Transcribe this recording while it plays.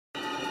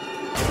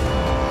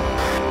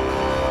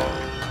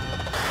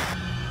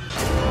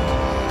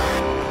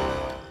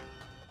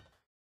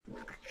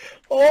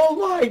Oh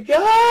my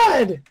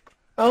god!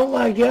 Oh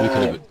my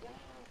god!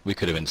 We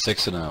could have been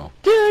 6-0.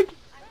 Dude,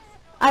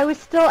 I was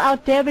still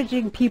out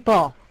damaging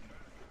people.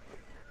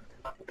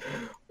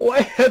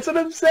 What? That's what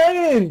I'm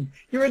saying!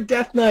 You're a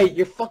Death Knight.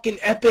 You're fucking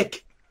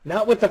epic.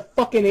 Not with a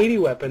fucking 80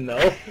 weapon,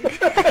 though.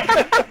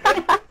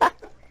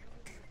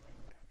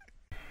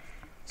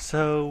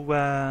 So,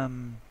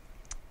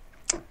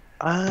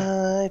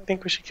 I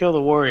think we should kill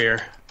the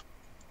warrior.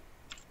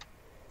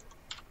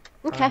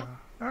 Okay.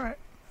 alright.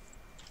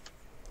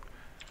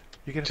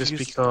 You're gonna Just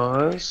use,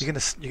 because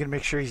you're gonna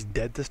make sure he's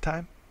dead this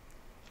time?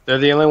 they're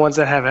the only ones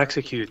that have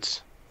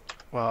executes.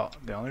 Well,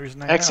 the only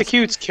reason I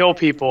Executes kill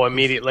people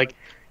immediately. Like,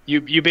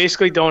 you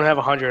basically don't have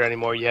 100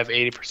 anymore. You have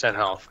 80%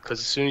 health. Because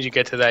as soon as you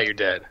get to that, you're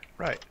dead.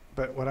 Right,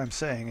 but what I'm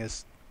saying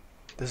is,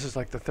 this is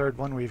like the third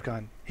one we've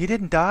gone, he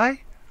didn't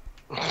die?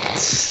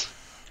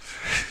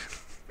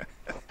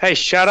 Hey,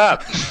 shut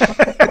up! How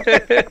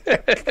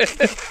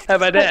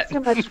about that? Too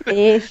much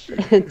faith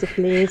into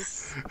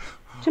fleece.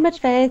 Too much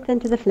faith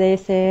into the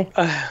fleece.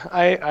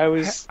 I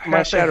was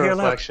my shadow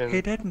reflection.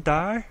 He didn't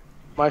die?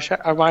 My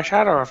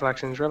shadow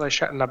reflection is really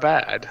shutting the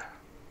bed.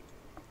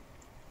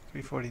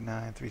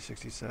 349,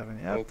 367.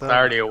 Oh, Yep.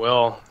 clarity of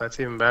will. That's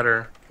even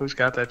better. Who's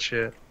got that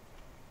shit?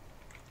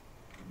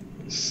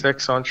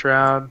 6 on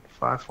shroud.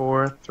 5,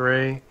 4,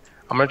 3.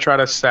 I'm gonna try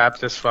to sap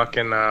this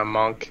fucking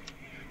monk.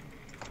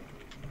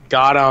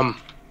 Got him.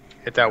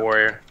 Hit that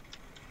warrior.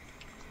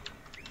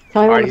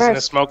 Tell me Alright, when he's to in a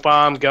burst. smoke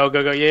bomb. Go,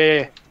 go, go.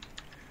 Yeah.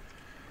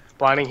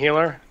 Blinding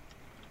healer.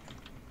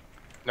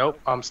 Nope,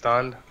 I'm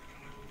stunned.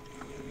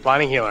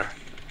 Blinding healer.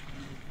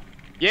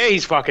 Yeah,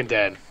 he's fucking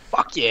dead.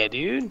 Fuck yeah,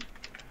 dude.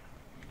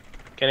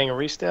 Getting a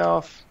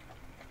re-stealth.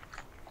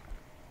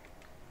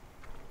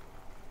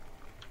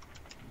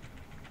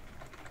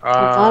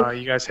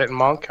 You guys hitting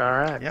monk?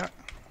 Alright. Yeah.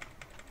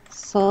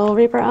 Soul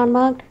Reaper on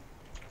Monk.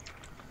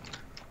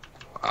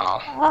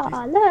 Wow.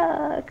 Oh,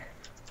 look.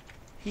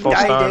 He Full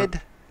died.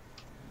 stun.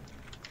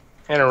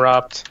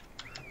 Interrupt.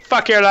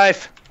 Fuck your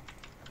life.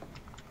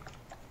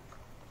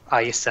 Oh,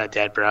 you're so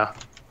dead, bro.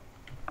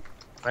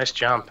 Nice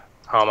jump,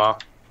 homo.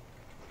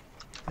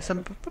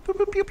 Some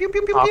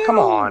Oh, come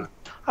on.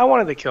 I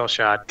wanted the kill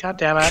shot. God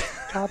damn it.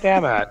 God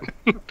damn it.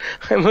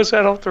 I almost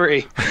had all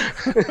 3.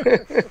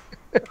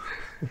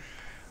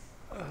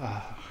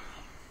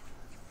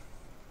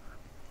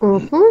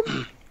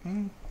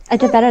 Mm-hmm. I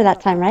did better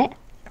that time, right?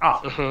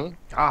 Mhm.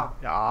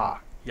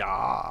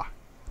 Yeah.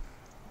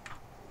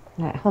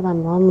 Alright, hold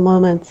on one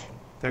moment.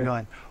 They're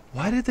going,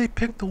 why did they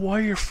pick the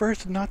warrior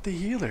first and not the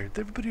healer?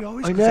 Everybody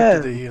always I goes after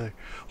know. the healer.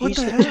 What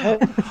the hell?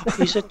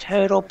 He's a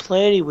total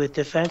platy with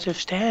defensive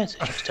stance.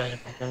 It just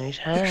doesn't make any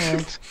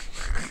sense.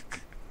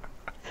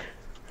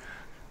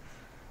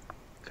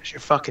 Because you're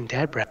fucking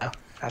dead, bro.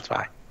 That's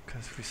why.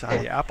 Because we saw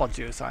the apple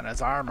juice on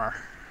his armor.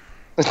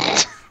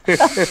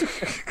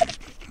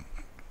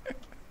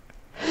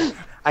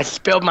 I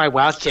spilled my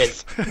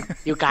Welch's.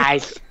 You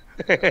guys.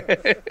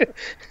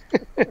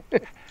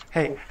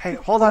 Hey,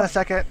 hold on a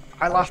second.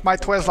 I lost my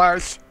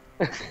Twizzlers.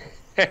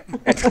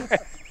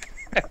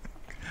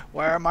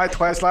 Where are my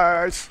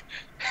Twizzlers?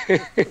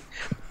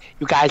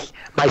 You guys,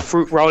 my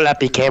fruit roll-up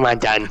became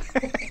undone.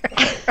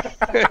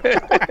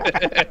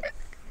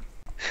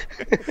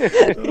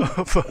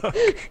 Oh, fuck.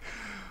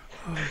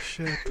 Oh,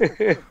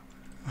 shit.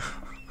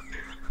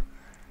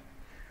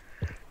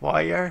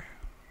 Warrior?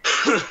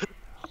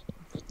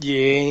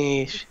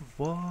 Yes.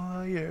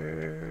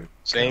 Warrior.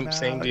 Same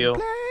come out deal.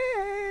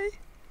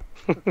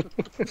 and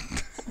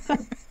play.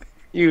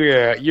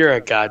 You're a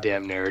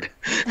goddamn nerd.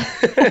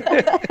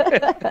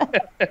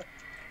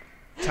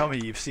 Tell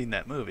me you've seen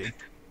that movie.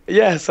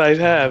 Yes, I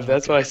have.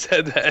 That's why I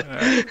said that.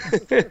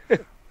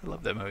 I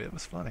love that movie. It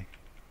was funny.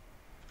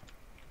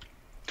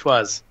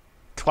 Twas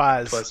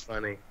Twas.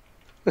 funny.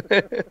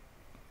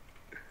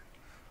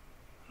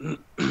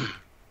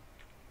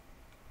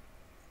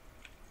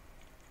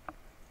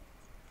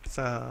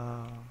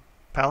 So,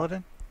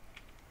 Paladin?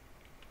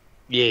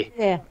 Yeah.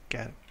 Yeah.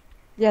 Got it.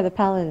 Yeah, the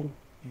paladin.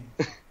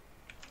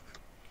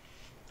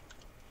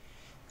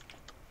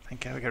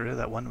 Thank God we got rid of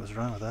that one that was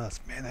running with us.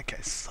 Man, that guy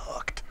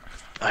sucked.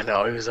 I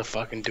know, he was a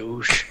fucking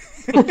douche.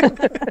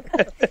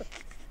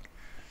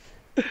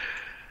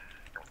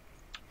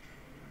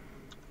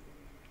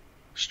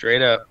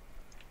 Straight up.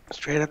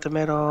 Straight up the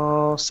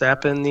middle.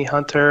 Sapping the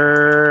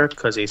hunter,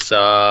 because he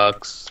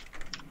sucks.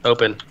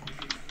 Open.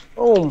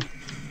 Boom.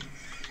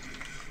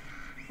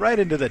 Right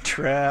into the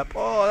trap.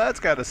 Oh, that's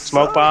got to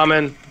Smoke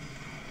bombing.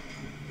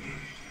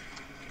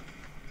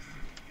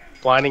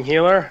 Blinding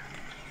healer.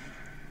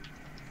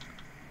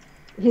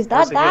 He's Where's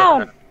not the down.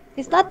 healer?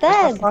 He's not Where's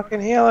dead. the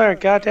fucking healer?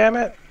 God damn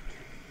it.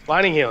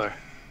 Blinding healer.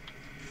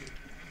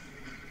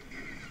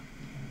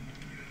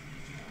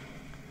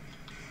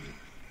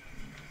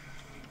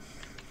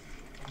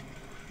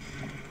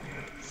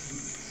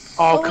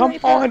 Oh, come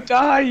on,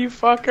 die, you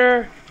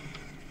fucker.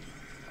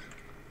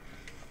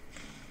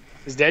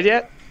 Is dead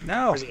yet?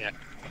 No. Where's he at?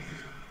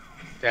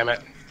 Damn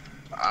it.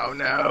 Oh,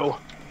 no.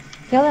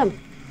 Kill him.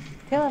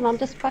 Kill him. I'm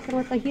just fucking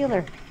with the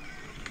healer.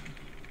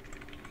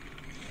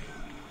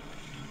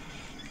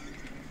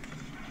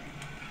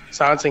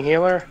 Silencing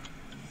healer.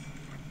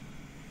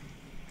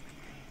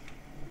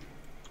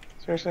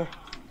 Seriously?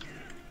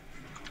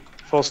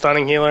 Full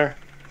stunning healer.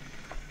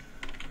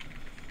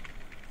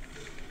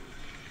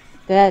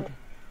 Dead.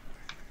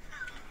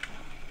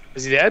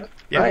 Is he dead?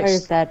 Yeah. Or Nice.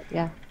 is dead?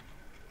 Yeah.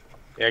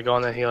 Yeah, go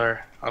on the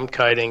healer. I'm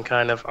kiting,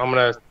 kind of. I'm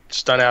gonna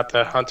stun out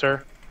the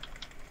hunter.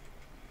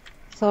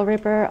 Soul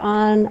Reaper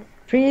on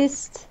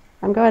Priest.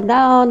 I'm going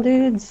down,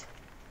 dudes.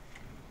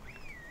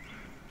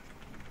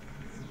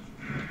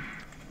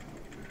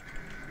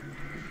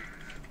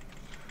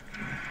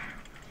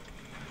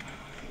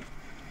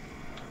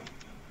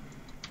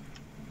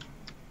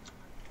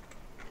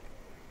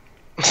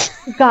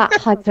 You got,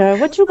 Hunter?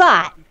 What you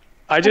got?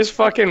 I just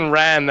fucking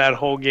ran that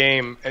whole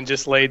game and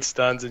just laid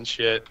stuns and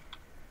shit.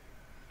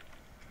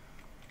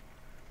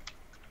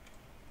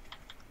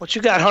 What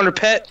you got, Hunter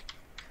Pet?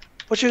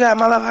 What you got,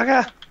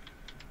 motherfucker?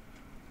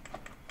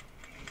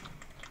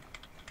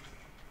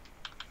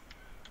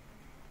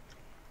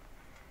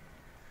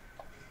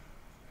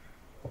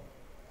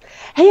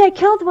 Hey, I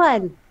killed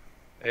one.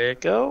 There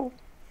it go.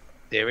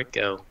 There it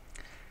go.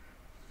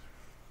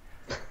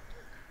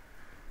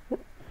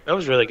 That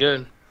was really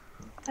good.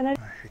 I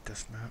hate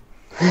this map.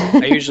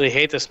 I usually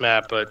hate this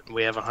map, but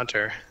we have a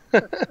hunter.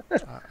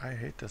 I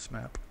hate this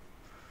map.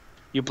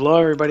 You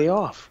blow everybody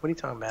off. What are you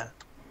talking about?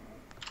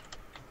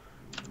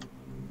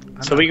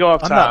 I'm We go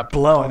up I'm top. not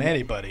blowing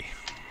anybody.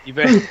 You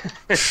bet.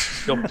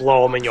 You'll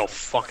blow them and you'll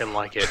fucking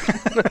like it.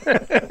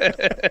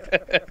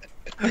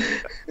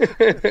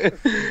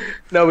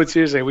 No, but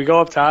seriously, we go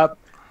up top,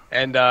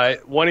 and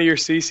one of your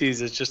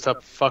CCs is just to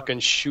fucking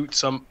shoot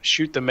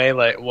the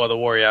melee. Well, the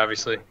warrior,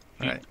 obviously.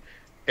 Right.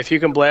 If you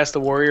can blast the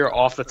warrior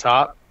off the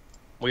top,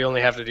 we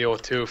only have to deal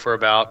with 2 for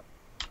about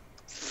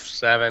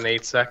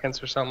 7-8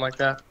 seconds or something like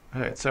that.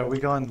 All right. So are we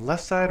going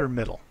left side or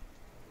middle?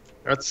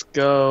 Let's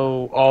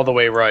go all the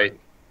way right,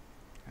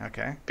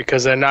 Okay.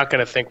 because they're not going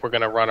to think we're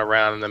going to run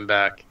around and then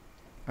back.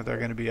 Or they're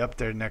going to be up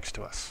there next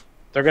to us.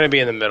 They're going to be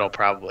in the middle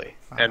probably,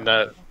 and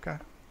Okay.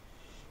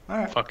 All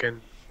right. fucking.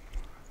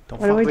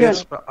 Don't What are we fuck doing?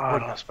 with us. Oh,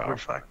 no, power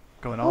fuck.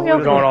 Going all Oh, the yeah, way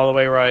We're okay. going right. all the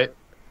way right.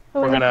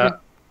 Oh,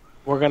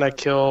 We're gonna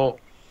kill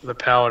the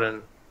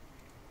paladin.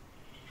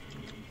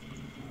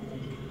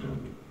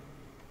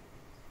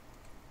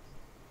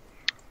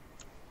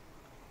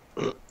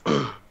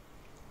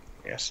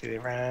 Yeah, see, they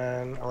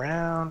ran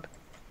around.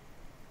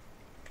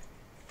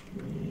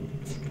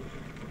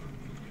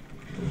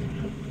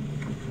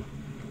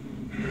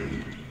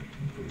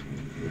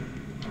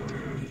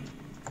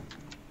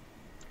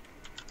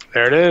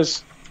 There it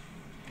is.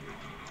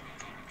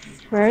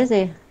 Where is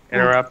he?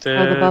 Interrupted.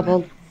 Oh, the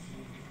bubble.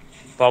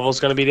 Bubble's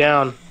gonna be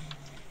down.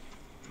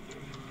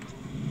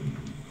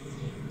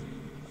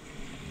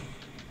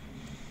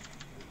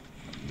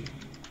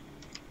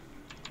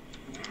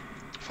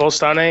 Full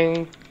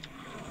stunning.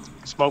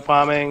 Smoke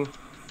bombing.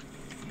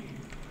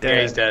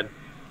 Yeah, he's dead.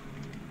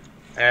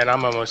 And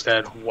I'm almost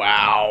dead.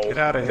 Wow. Get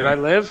outta Did here. I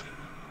live?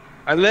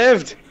 I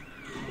lived!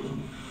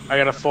 I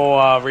got a full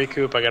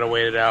recoup. I gotta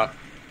wait it out.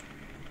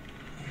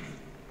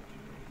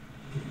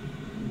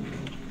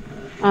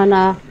 On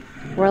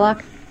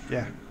Warlock?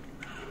 Yeah.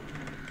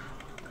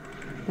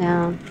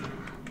 Yeah.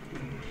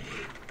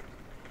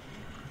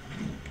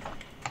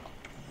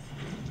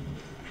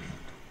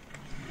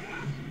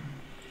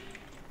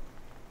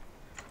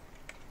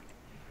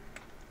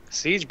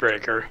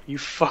 Siegebreaker? You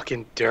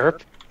fucking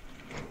derp.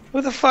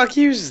 Who the fuck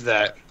uses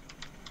that?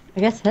 I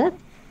guess hit.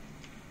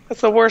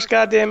 That's the worst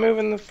goddamn move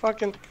in the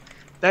fucking...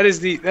 That's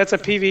a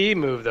PvE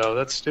move, though.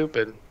 That's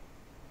stupid.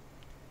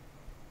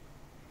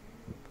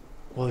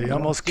 Well, he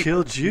almost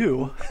killed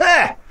you.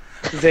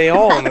 They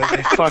all...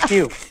 Hey, fuck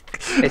you.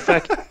 Hey,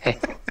 fuck...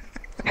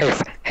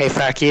 Hey,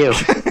 fuck you.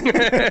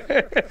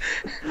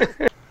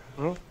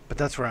 But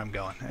that's where I'm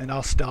going. And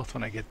I'll stealth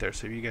when I get there,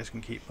 so you guys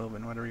can keep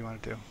moving, whatever you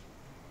want to do.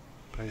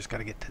 But I just got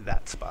to get to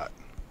that spot.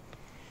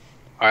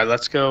 Alright,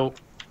 let's go.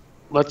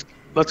 Let's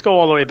go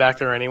all the way back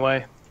there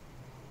anyway.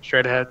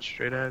 Straight ahead,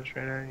 straight ahead,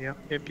 straight ahead.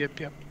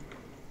 Yep.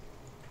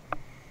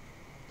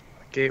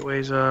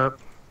 Gateway's up.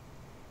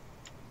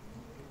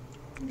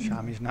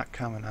 Shami's not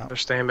coming up. They're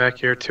staying back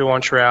here. 2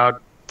 on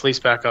Shroud. Police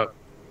back up.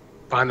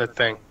 Behind the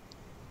thing.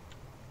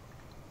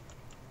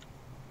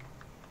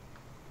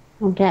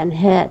 I'm getting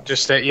hit.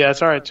 Just stay. Yeah,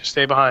 it's alright. Just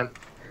stay behind.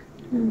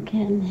 I'm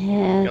getting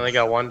hit. You only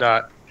got 1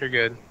 dot. You're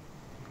good.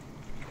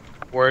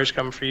 Warrior's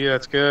coming for you.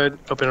 That's good.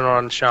 Open it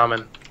on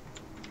Shaman.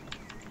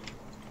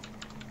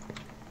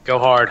 Go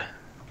hard.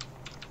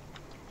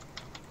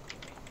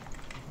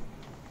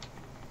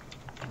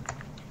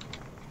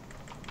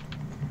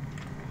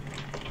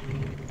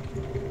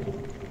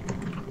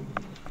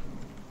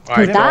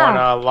 Alright, He's go down.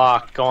 on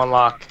lock. Go on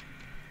lock.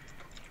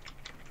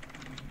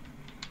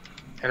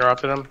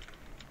 Interrupted him.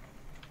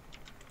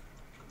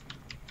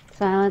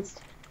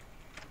 Silenced.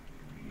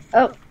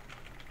 Oh.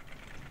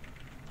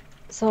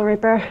 Soul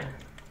Reaper.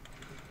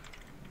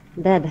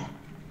 Dead.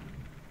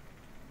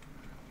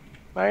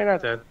 No, you're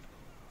not dead.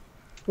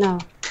 No.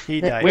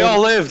 He The- died. We all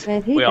lived.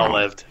 Wait, he We all died.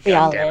 lived. We God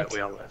all damn lived. it,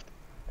 we all lived.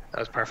 That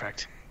was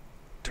perfect.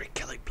 3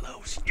 killing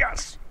blows.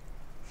 Yes!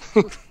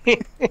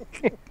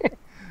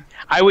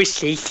 I was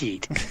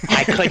CC'd.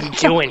 I couldn't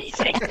do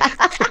anything.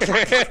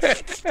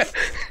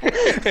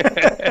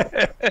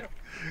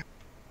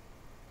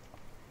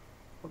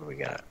 What do we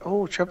got?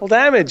 Oh, triple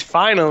damage.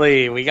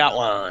 Finally, we got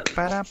one.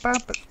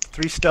 Ba-da-ba-ba.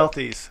 3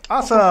 stealthies.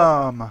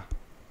 Awesome.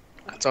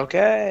 That's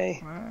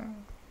okay.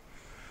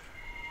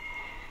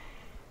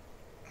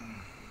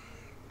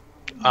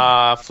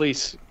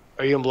 Fleece,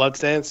 are you in blood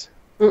stance?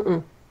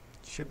 Mm-mm.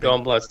 Should be. Go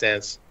in blood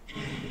stance.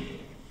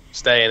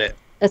 Stay in it.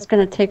 It's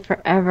gonna take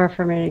forever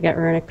for me to get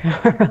runic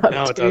power up.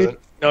 No, it dude. doesn't.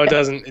 No, it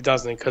doesn't. It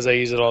doesn't, because I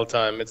use it all the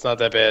time. It's not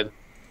that bad.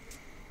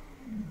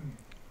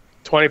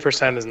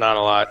 20% is not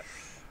a lot.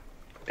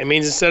 It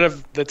means instead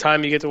of the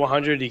time you get to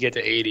 100, you get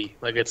to 80.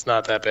 Like, it's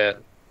not that bad.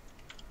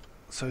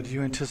 So do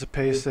you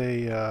anticipate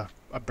a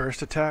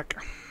burst attack?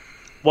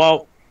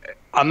 Well,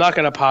 I'm not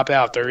going to pop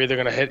out. They're either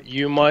going to hit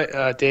you,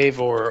 Dave,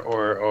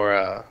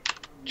 or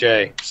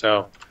Jay.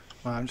 So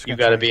Well, I'm just you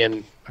gonna got to try be and-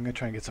 in. I'm gonna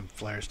try and get some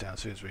flares down as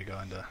soon as we go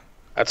into.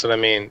 That's what I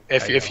mean. There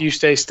you If go. you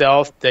stay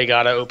stealth, they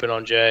got to open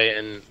on Jay,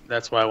 and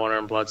that's why I want her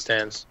in blood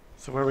stance.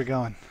 So where are we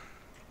going?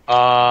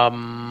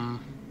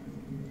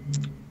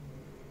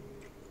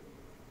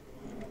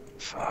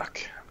 Fuck.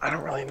 I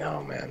don't really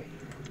know, man.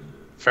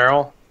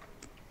 Feral?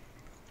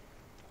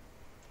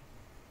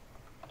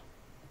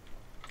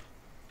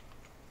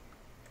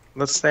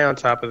 Let's stay on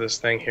top of this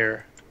thing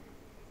here.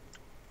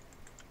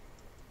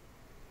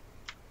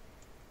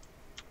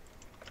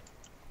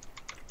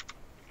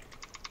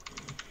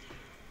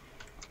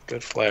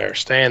 Good flare.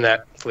 Stay in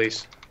that,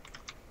 please.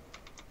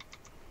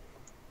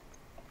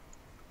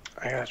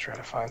 I gotta try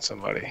to find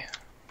somebody.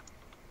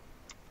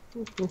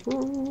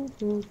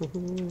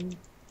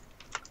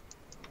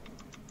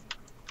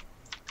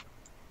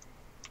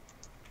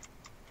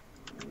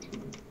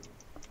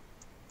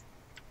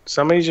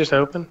 Somebody just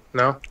open?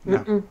 No? No.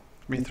 Mm-mm.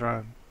 Me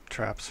throw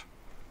traps.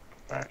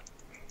 Alright.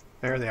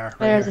 There they are. Right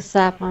There's a here.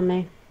 sap on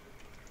me.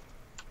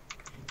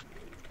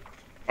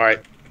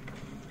 Alright.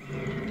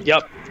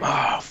 Yep.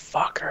 Oh,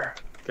 fucker.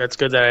 That's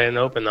good that I didn't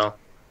open, though.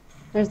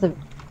 There's the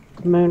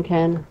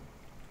moonkin.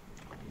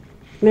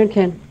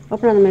 Moonkin.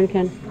 Open on the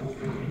moonkin.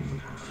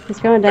 He's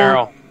going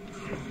down. Barrel.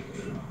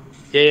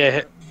 Yeah,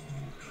 hit.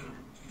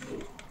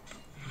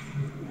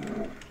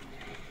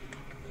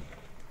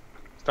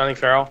 Stunning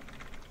Feral.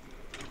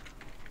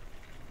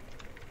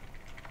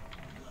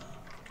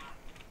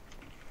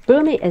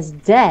 Boomy is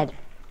dead.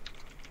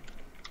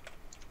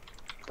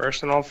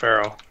 Bursting on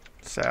Feral.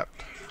 Sap.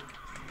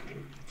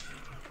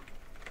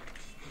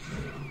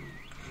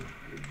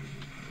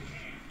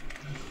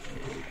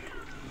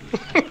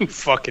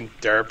 Fucking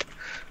derp.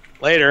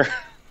 Later.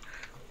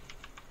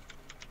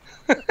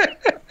 I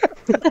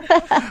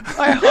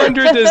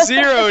 100 to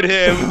 0'd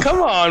him.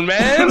 Come on,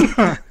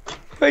 man.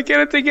 Like, get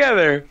it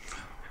together.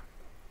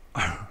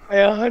 I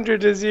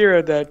 100 to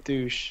 0'd that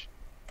douche.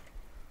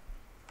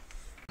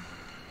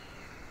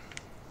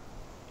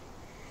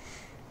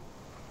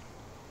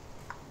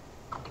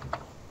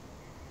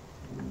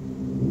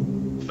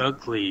 The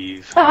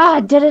cleave. Ah,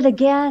 I did it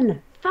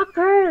again.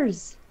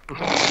 Fuckers.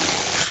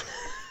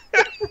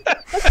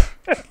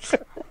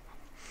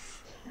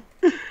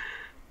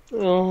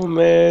 Oh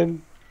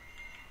man.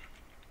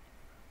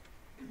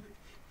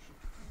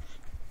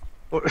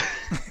 What-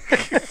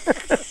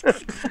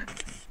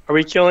 Are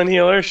we killing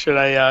healers? Should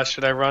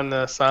I run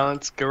the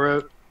silence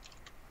garrote?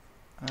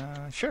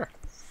 Sure.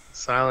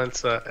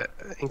 Silence What are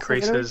we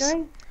increases.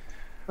 doing?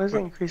 What is it?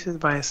 Increases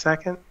by a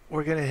second?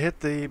 We're gonna hit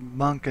the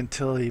monk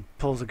until he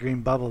pulls a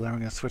green bubble. Then we're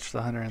gonna switch to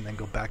the hunter and then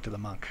go back to the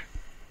monk.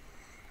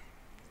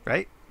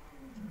 Right?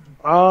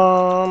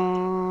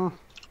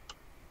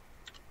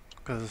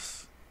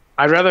 Because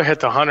I'd rather hit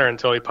the hunter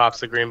until he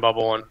pops the green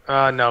bubble.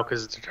 And no,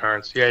 because it's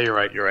turns. Yeah, you're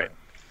right. You're right.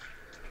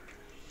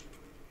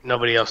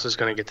 Nobody else is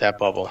gonna get that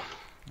bubble.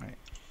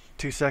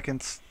 2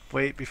 seconds.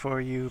 Wait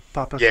before you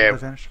pop us Yeah. to the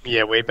finish.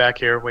 Yeah, wait back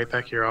here. Wait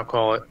back here. I'll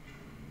call it.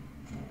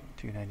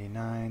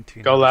 299.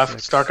 296. Go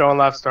left. Start going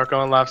left. Start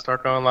going left.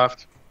 Start going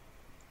left.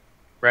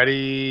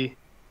 Ready.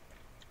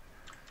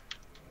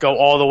 Go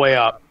all the way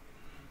up.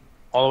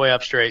 All the way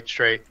up straight.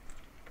 Straight.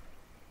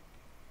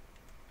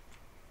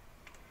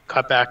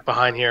 Cut back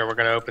behind here. We're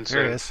going to open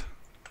There soon. it is.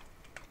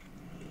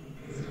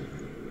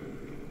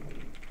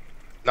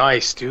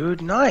 Nice,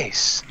 dude.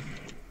 Nice.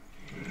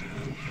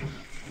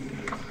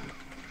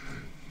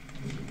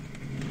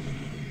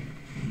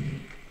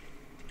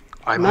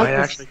 I might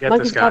actually get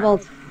Monkey's this guy.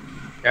 bubbled.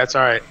 That's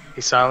all right.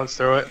 He silenced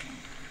through it.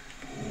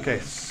 Okay,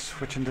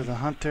 switching to the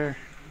hunter.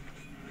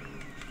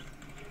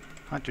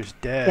 Hunter's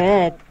dead.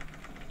 Dead.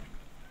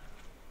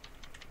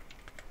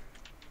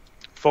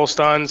 Full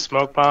stun,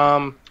 smoke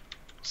bomb,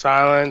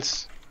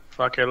 silence,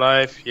 fuck your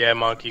life. Yeah,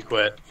 monkey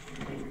quit.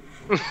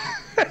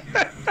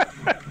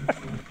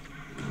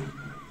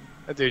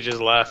 That dude just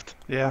left.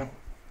 Yeah.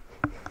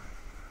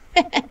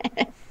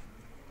 That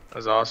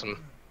was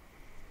awesome.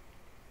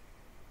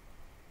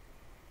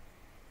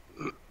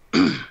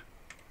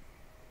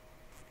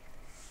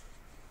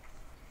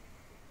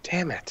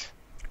 Damn it.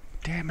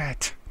 Damn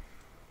it.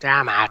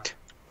 Damn it.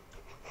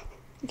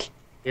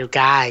 You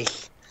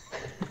guys.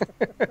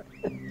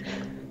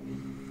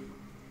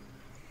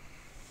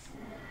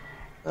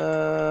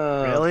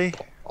 Really?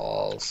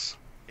 Balls.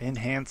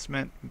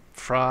 Enhancement,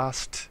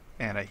 frost,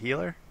 and a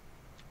healer?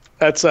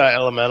 That's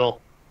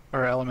elemental.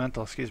 Or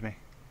elemental, excuse me.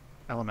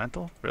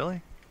 Elemental?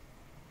 Really?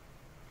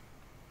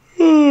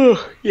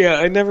 Yeah,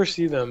 I never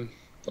see them.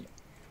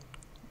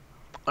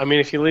 I mean,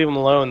 if you leave them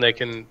alone, they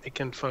can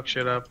fuck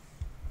shit up.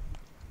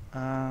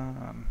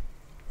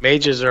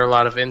 Mages are a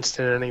lot of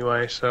instant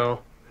anyway,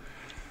 so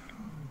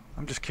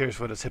I'm just curious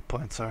what his hit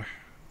points are.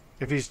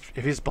 If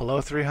he's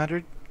below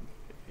 300,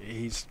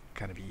 he's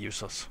gonna be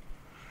useless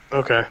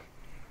okay.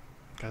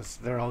 because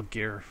they're all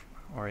gear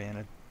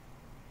oriented.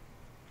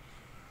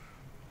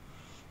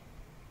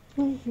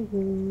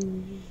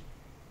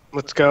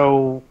 Let's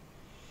go.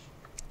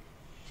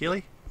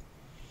 Healy?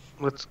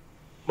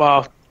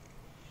 Well,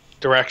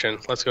 direction.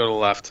 Let's go to the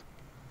left.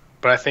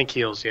 But I think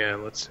heals. Yeah,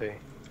 let's see.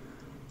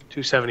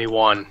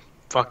 271.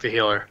 Fuck the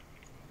healer.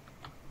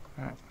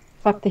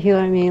 Fuck the healer,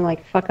 I mean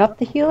like fuck up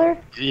the healer?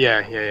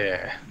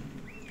 Yeah.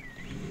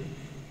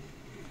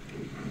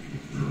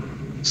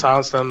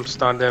 Silenced him,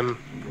 stunned him.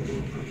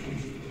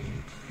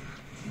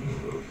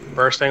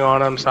 Bursting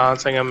on him,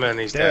 silencing him, and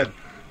he's dead.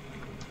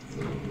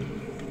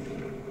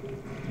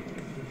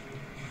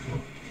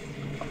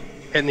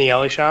 Hitting the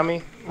Ellie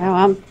Shami. Wow,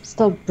 I'm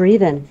still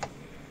breathing.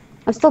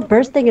 I'm still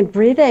bursting and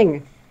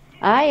breathing.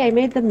 I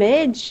made the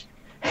mage.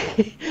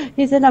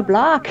 He's in a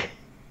block.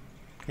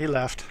 He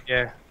left.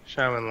 Yeah,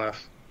 Shaman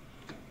left.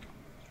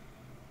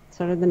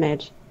 So did the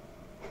mage.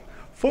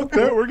 Fuck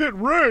that, we're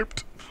getting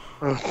raped.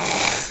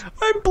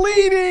 I'm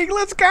bleeding,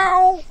 let's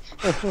go.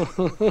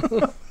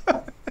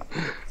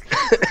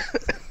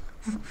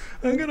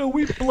 I'm gonna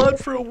weep blood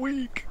for a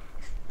week.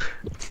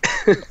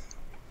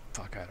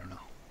 Fuck, I don't know.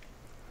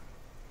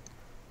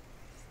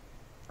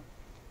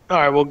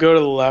 Alright, we'll go to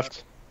the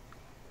left.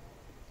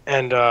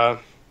 And, I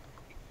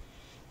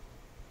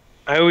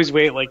always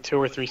wait like 2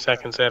 or 3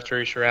 seconds after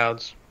he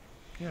shrouds.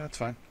 Yeah, that's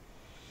fine.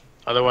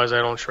 Otherwise, I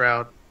don't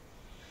shroud.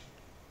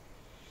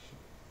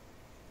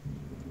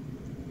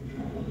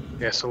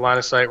 Yeah, so line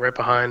of sight right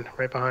behind.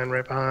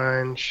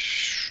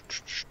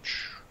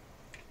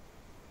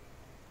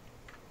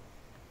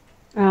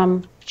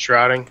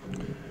 Shrouding.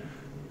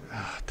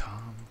 Tom.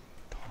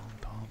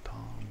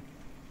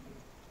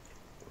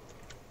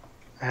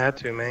 I had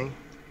to, man.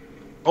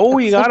 Oh,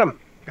 you got him.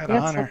 Got a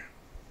hunter.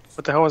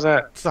 What the hell was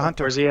that? It's the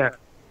hunter. Where's he at?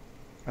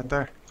 Right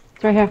there.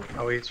 It's right here.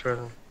 Oh, he's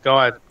further. Go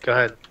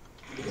ahead.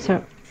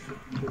 So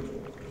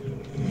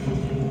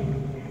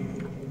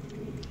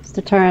it's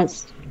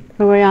deterrence.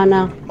 Who are we on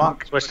now?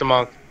 Monk. Switch to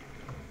monk.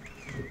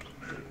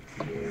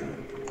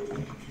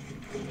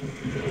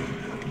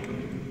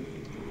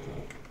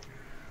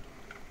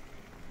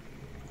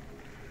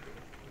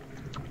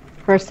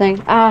 First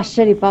thing. Ah,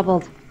 shit, he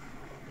bubbled.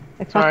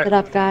 I fucked Alright. it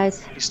up,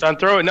 guys. He stunned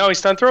through it. No, he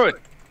stunned through it.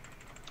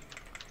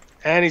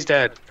 And he's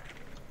dead.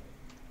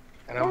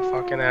 And I'm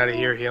fucking out of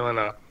here healing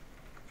up.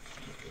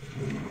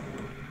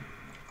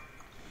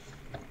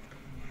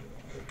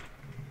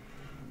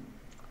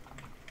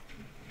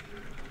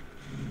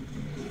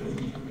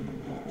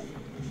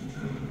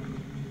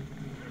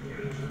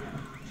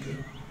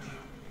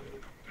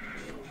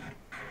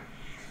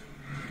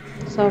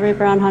 Soul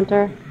Reaper on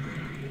Hunter.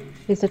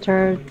 He's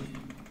deterred.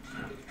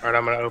 Alright,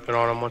 I'm gonna open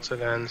on him once it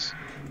ends.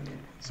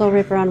 Soul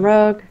Reaper on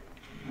Rogue.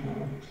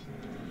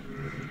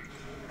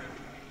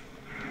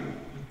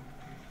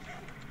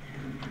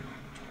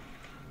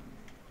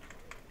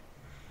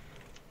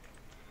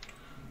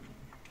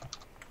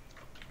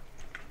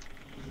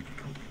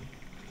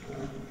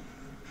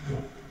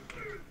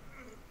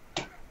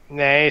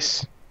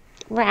 Nice.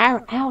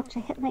 Wow, ouch, I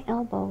hit my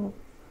elbow.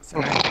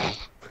 Sorry.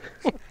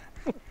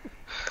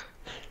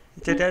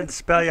 You didn't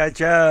spell your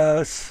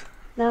juice.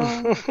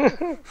 No.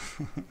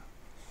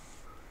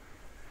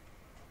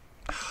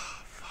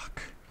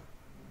 Fuck.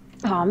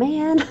 Oh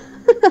man.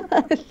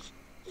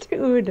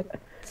 Dude.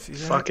 See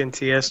that? Fucking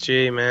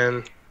TSG,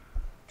 man.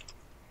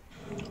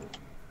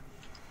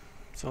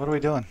 So what are we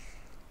doing?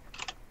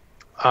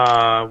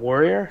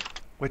 Warrior?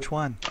 Which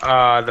one?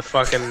 The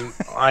fucking...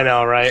 I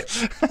know, right?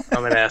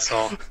 I'm an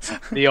asshole.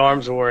 The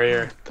arms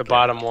warrior. The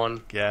bottom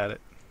one. Got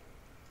it.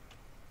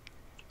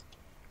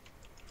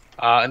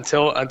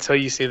 Until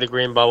you see the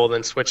green bubble,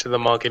 then switch to the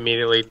monk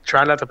immediately.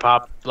 Try not to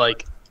pop,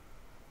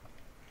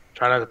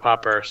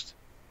 burst.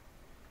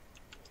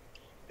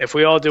 If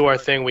we all do our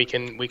thing, we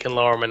can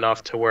lower them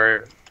enough to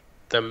where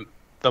the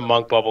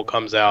monk bubble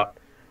comes out.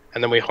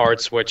 And then we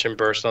hard switch and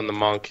burst on the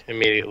monk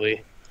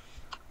immediately.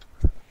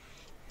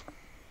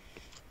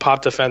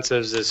 Pop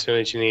defensives as soon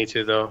as you need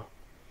to, though.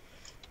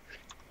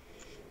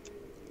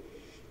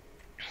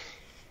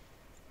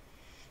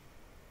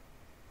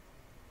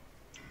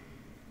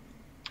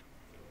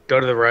 Go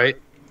to the right.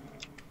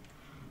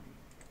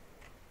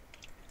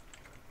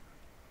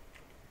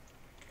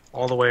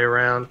 All the way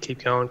around.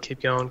 Keep going.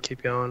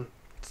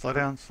 Slow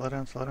down. Oh,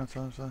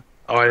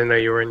 I didn't know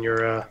you were in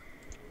your...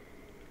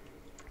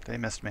 They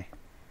missed me.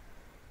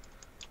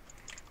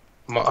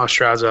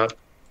 Shrouds up.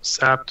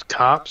 Sapped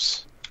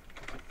cops.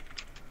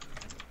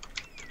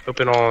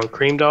 Open on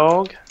Cream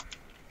Dog.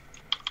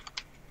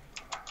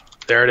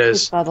 There it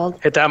He's is. bubbled.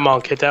 Hit that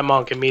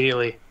monk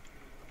immediately.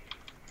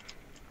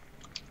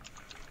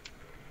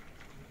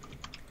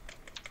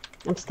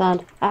 I'm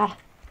stunned. Ah.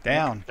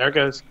 Down. There it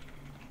goes.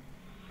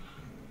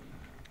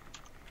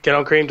 Get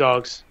on Cream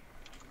Dogs.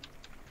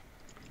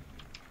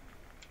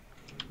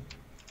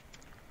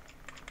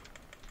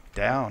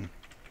 Down.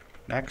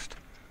 Next.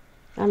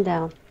 I'm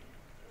down.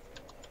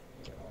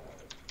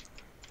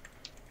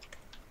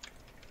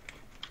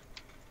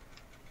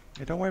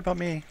 Hey, don't worry about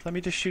me. Let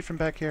me just shoot from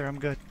back here. I'm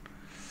good.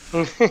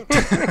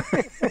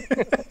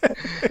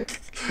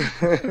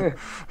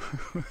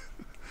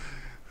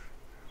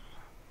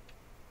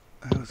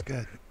 That was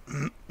good.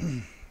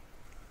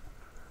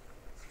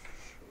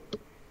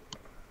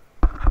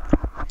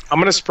 I'm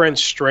gonna sprint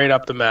straight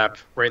up the map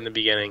right in the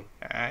beginning.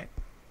 Alright.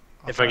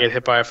 If I get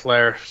hit by a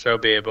flare, so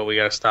be it, but we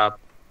gotta stop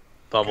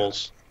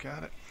bubbles.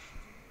 Got it.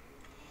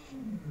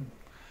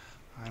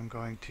 I'm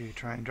going to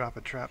try and drop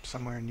a trap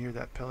somewhere near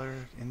that pillar,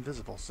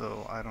 invisible,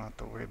 so I don't have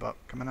to worry about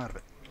coming out of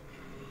it.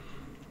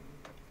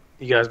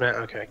 You guys, man?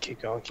 Okay,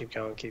 keep going, keep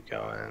going, keep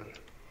going.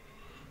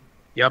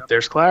 Yep,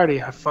 there's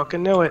clarity. I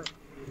fucking knew it.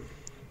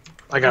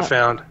 I got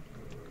found.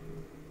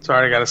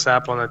 Sorry, I got a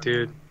sap on that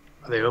dude.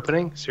 Are they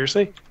opening?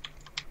 Seriously?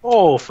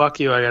 Oh, fuck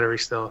you. I gotta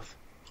re-stealth.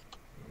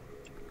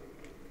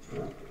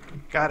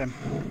 Got him.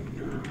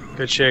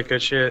 Good shit,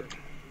 good shit.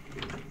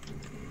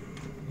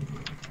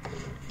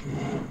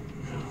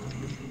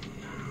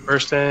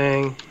 First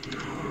thing.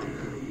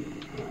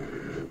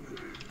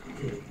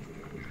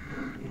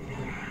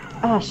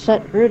 Ah,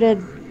 shit. Rooted.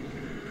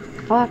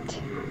 Fucked.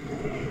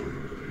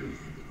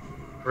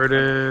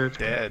 Rooted.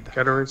 Dead.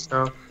 Gotta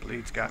re-stealth.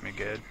 Bleed's got me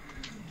good.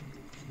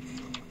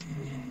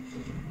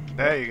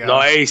 There you go.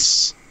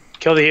 Nice.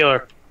 Kill the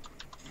healer.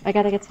 I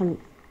gotta get some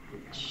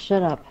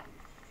shit up.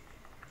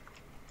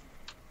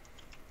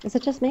 Is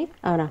it just me?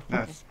 Oh, no. No,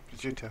 Okay.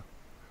 it's you two.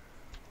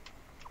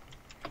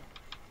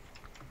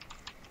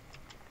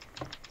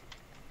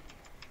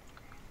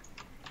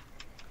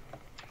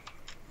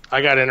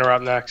 I got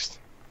interrupt next.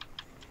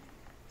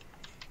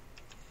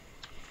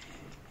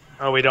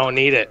 Oh, we don't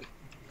need it.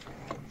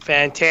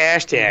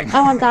 Fantastic.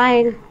 Oh, I'm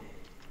dying.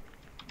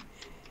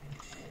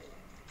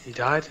 You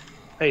died?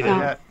 Hey, you Oh. did.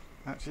 Yeah.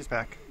 Oh, she's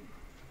back.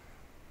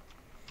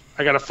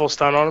 I got a full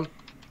stun on him.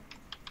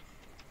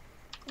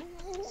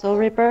 Soul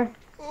Reaper.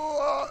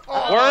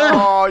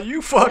 Oh,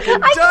 you fucking You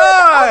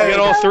died! got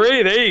all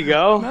three. There you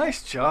go.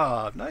 Nice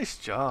job. Nice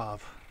job.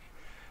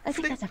 I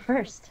think that's a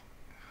first.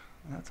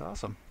 That's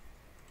awesome.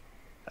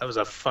 That was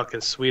a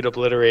fucking sweet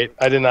obliterate.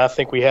 I did not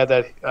think we had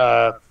that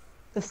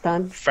The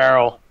stun.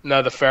 Feral.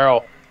 No, the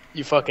Feral.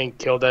 You fucking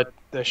killed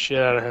the shit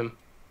out of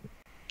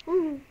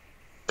him.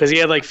 Because he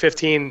had like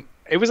 15.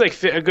 It was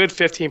like a good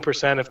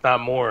 15%, if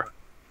not more.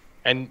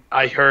 And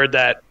I heard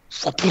that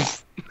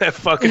that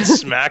fucking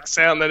smack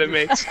sound that it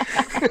makes.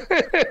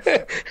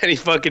 And he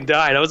fucking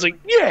died. I was like,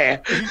 yeah.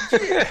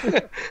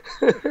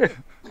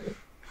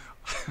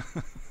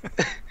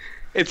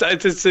 It's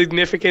a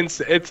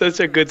significant. It's such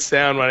a good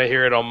sound when I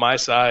hear it on my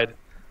side.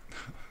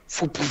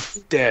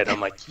 Dead. I'm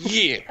like,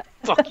 yeah.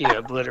 Fucking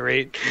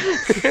obliterate.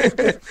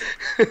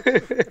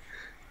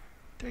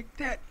 Take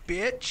that,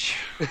 bitch.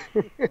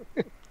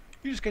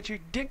 You just got your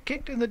dick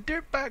kicked in the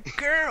dirt by a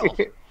girl.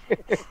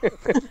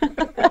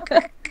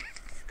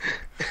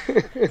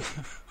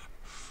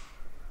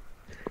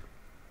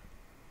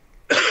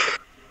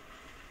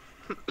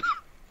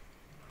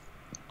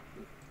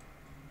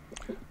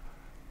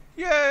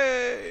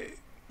 Yay!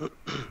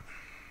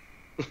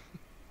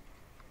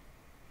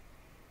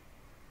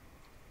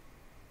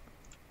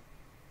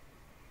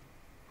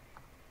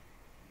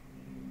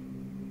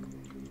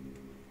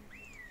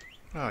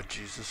 Oh,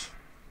 Jesus.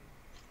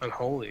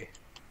 Unholy.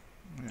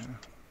 Yeah,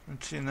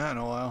 haven't seen that in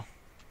a while.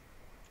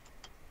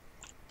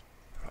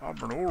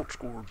 I'm an old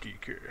school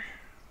geek here.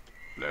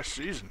 Last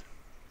season.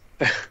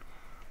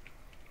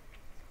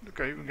 Look,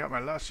 I even got my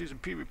last season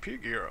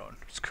PvP gear on.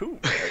 It's cool,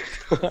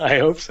 right? I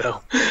hope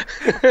so.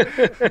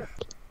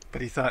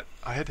 But he thought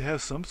I had to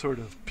have some sort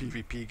of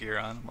PvP gear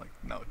on. I'm like,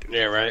 no, dude.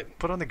 Yeah, right.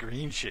 Put on the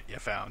green shit you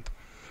found.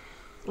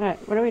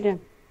 Alright, what are we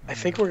doing? I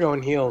think we're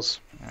going heels.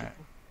 Alright.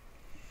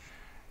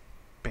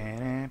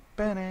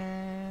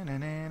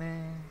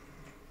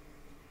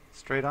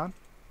 Straight on?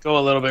 Go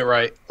a little bit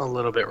right. A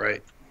little bit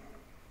right.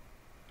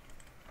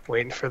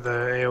 Waiting for the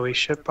AoE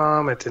ship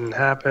bomb. It didn't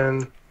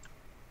happen.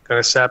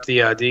 Gonna sap the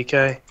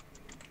DK.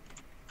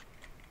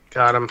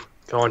 Got him.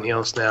 Going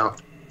heals now.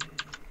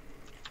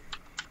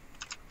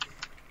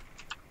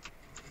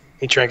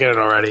 He trinketed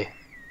already.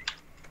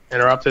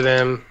 Interrupted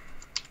him.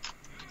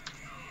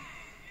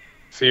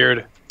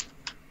 Feared.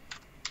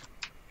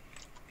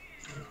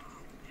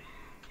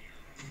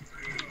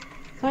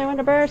 Tell me when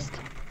to burst.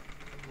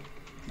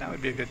 That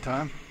would be a good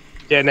time.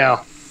 Yeah,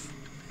 now.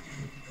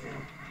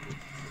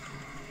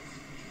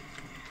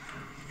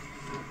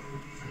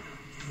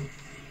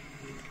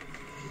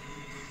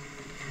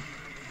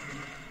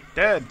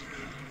 Dead.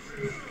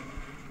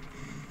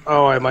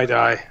 Oh, I might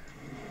die.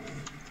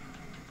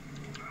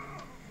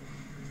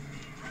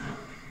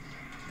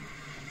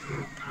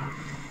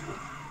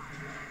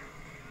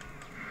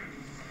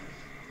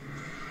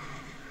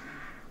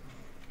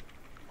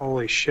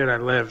 Holy shit, I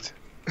lived.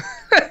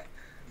 I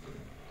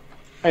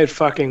had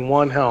fucking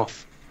 1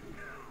 health.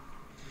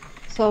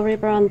 Soul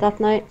Reaper on Death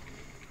Knight.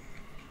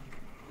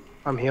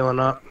 I'm healing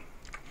up.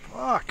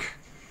 Fuck.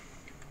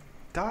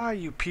 Die,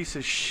 you piece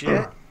of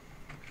shit.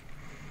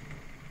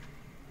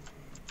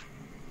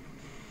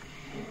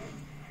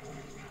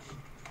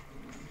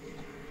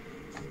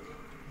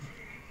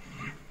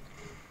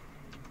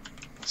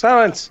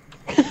 Silence!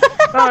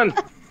 Son!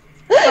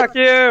 Fuck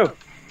you!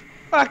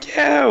 Fuck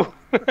you!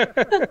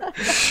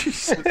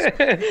 Jesus.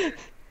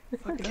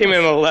 Came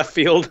in the left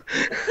field.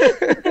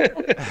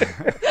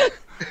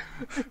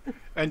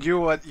 And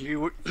you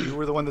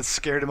were the one that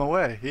scared him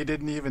away. He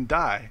didn't even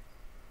die.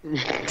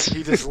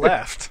 He just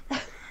left.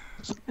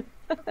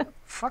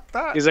 Fuck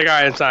that. He's like,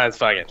 alright, I'm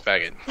silent.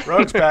 Fuck it.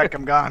 Rogue's back.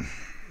 I'm gone.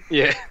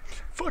 Yeah.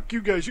 Fuck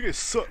you guys. You guys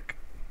suck.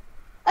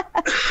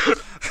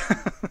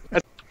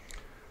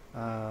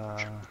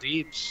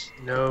 Deeps,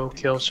 no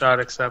kill shot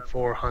except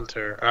for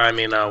Hunter. I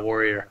mean,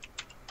 Warrior.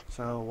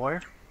 So,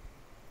 Warrior?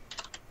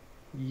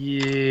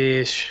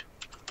 Yes.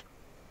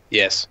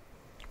 Yes.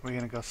 We're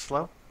gonna go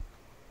slow?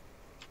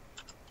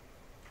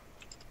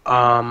 You're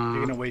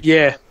gonna wait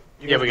Yeah. for-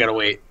 Yeah, we gotta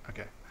wait.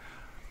 Okay.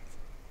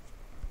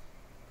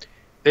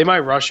 They might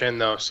rush in,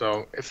 though,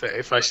 so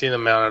if I see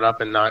them mounted up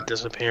and not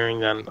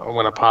disappearing, then I'm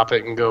gonna pop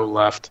it and go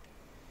left.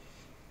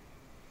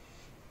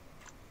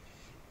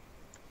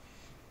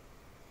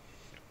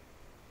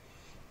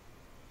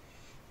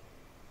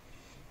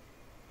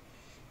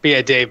 But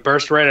yeah, Dave,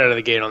 burst right out of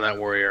the gate on that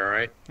Warrior,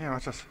 alright? Yeah,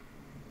 watch this.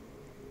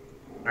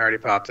 I already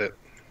popped it.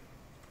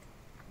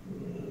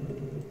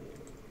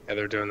 Yeah,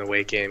 they're doing the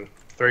wait game.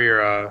 Throw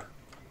your,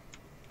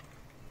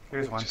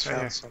 Here's one. just Right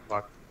found here. some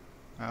luck.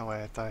 Oh,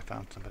 wait. I thought I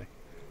found somebody.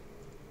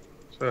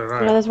 So did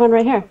Yeah, I. there's one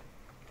right here.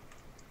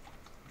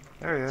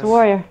 There he is. It's a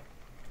warrior.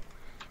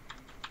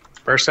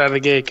 Burst out of the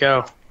gate,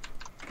 go.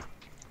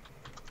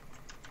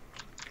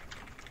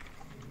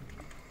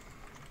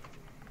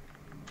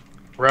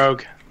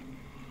 Rogue.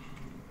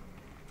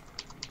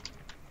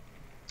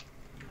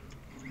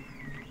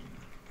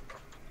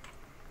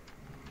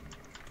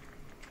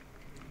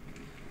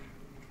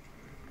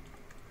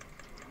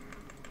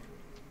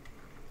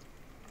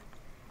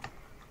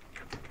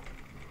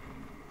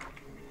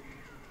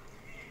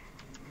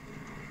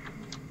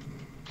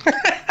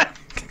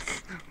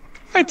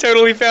 I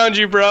totally found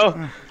you,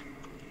 bro.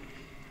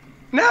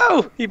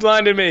 No! He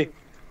blinded me.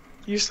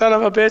 You son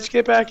of a bitch,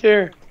 get back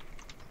here.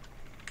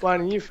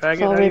 Blinding you, faggot.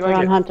 Soul How do you Reaper like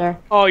on it? Hunter.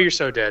 Oh, you're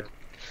so dead.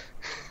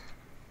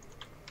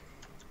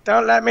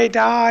 Don't let me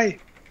die.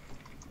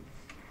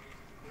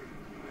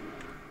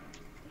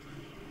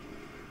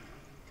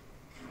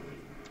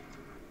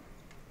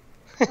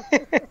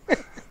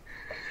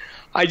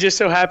 I just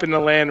so happened to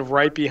land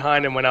right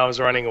behind him when I was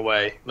running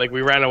away. Like,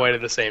 we ran away to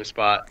the same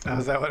spot. Oh,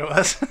 is that what it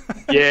was?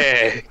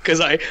 Yeah, because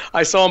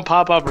I saw him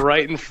pop up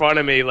right in front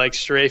of me, like,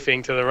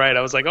 strafing to the right.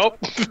 I was like, oh.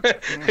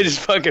 I just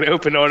fucking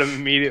opened on him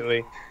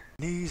immediately.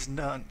 Knees,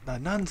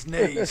 nun's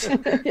knees.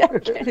 Yeah, I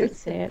can't even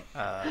see it.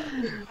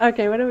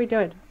 Okay, what are we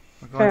doing?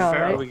 We're going Feral,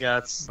 feral. right? We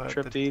got But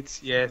trip the-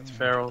 eats. Yeah, it's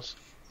ferals.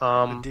 The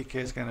DK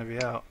is going to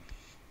be out.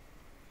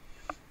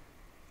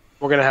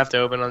 We're going to have to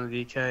open on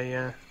the DK,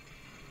 yeah.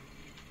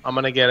 I'm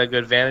going to get a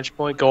good vantage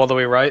point. Go all the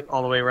way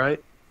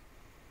right.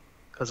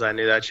 Because I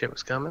knew that shit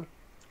was coming.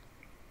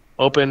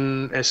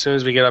 Open as soon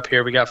as we get up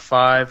here. We got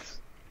 5.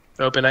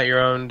 Open at your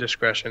own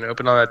discretion.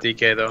 Open on that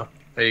DK, though.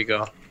 There you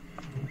go.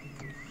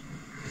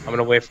 I'm going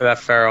to wait for that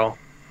feral.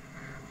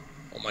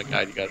 Oh my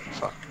god, you got to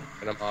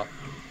fucking him up.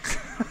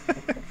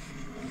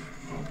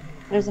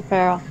 There's a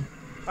feral.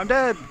 I'm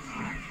dead.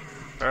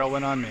 Feral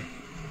went on me.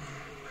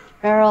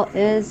 Feral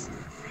is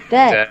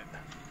dead. Dead.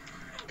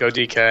 Go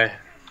DK.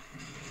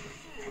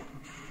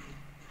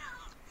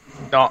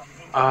 No.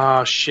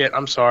 Oh, shit.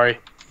 I'm sorry.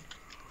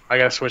 I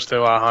gotta switch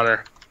to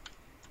Hunter.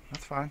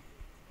 That's fine.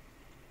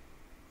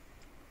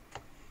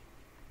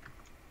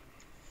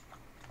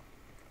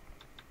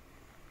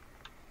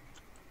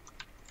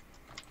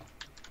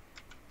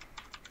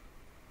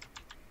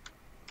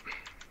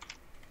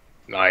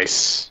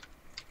 Nice.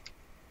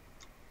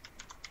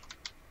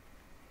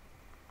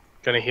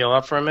 Gonna heal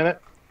up for a minute?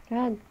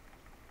 Good.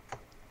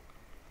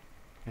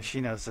 And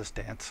she knows this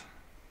dance.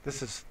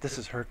 This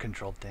is her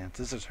controlled dance.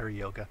 This is her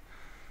yoga.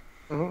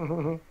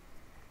 Here,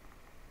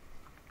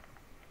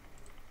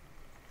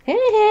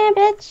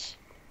 bitch.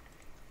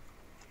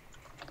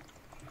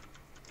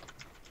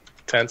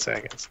 10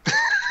 seconds.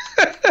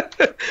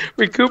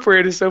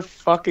 Recuperate is so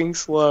fucking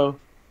slow.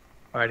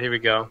 Alright, here we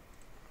go.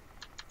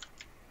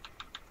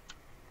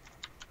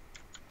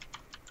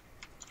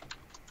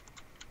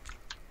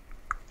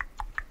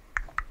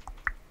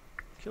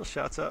 Kill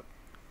shots up.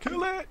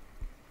 Kill it!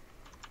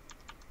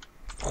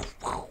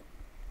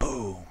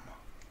 Boom.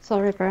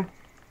 Soul Reaper.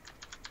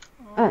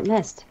 Oh, it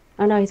missed.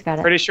 Oh no, he's got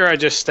it. Pretty sure I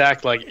just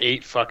stacked like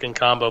 8 fucking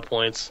combo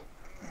points.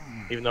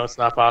 Even though it's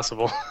not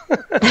possible.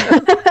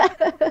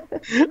 I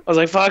was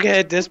like, fuck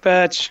it,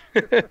 dispatch.